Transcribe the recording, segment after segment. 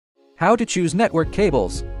How to choose network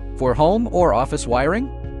cables for home or office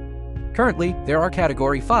wiring? Currently, there are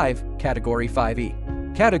Category 5, Category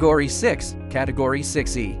 5E, Category 6, Category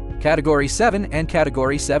 6E, Category 7 and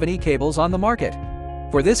Category 7E cables on the market.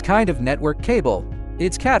 For this kind of network cable,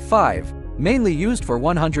 it's Cat 5, mainly used for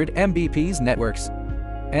 100 Mbps networks.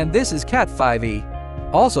 And this is Cat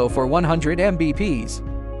 5E, also for 100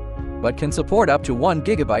 Mbps, but can support up to 1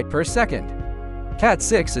 GB per second. Cat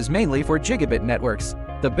 6 is mainly for gigabit networks,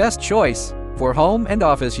 the best choice for home and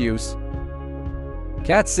office use.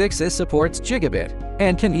 Cat 6 supports gigabit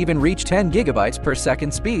and can even reach 10 GB per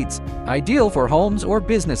second speeds, ideal for homes or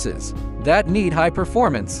businesses that need high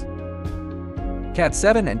performance. Cat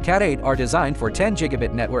 7 and Cat 8 are designed for 10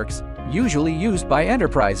 gigabit networks, usually used by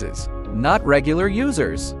enterprises, not regular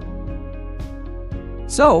users.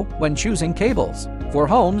 So, when choosing cables for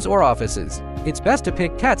homes or offices, it's best to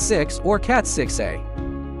pick Cat 6 or Cat 6A.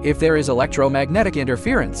 If there is electromagnetic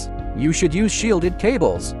interference, you should use shielded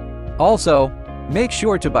cables. Also, make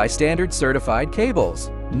sure to buy standard certified cables.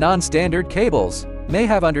 Non-standard cables may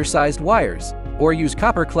have undersized wires or use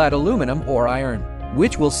copper-clad aluminum or iron,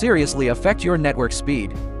 which will seriously affect your network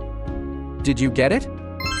speed. Did you get it?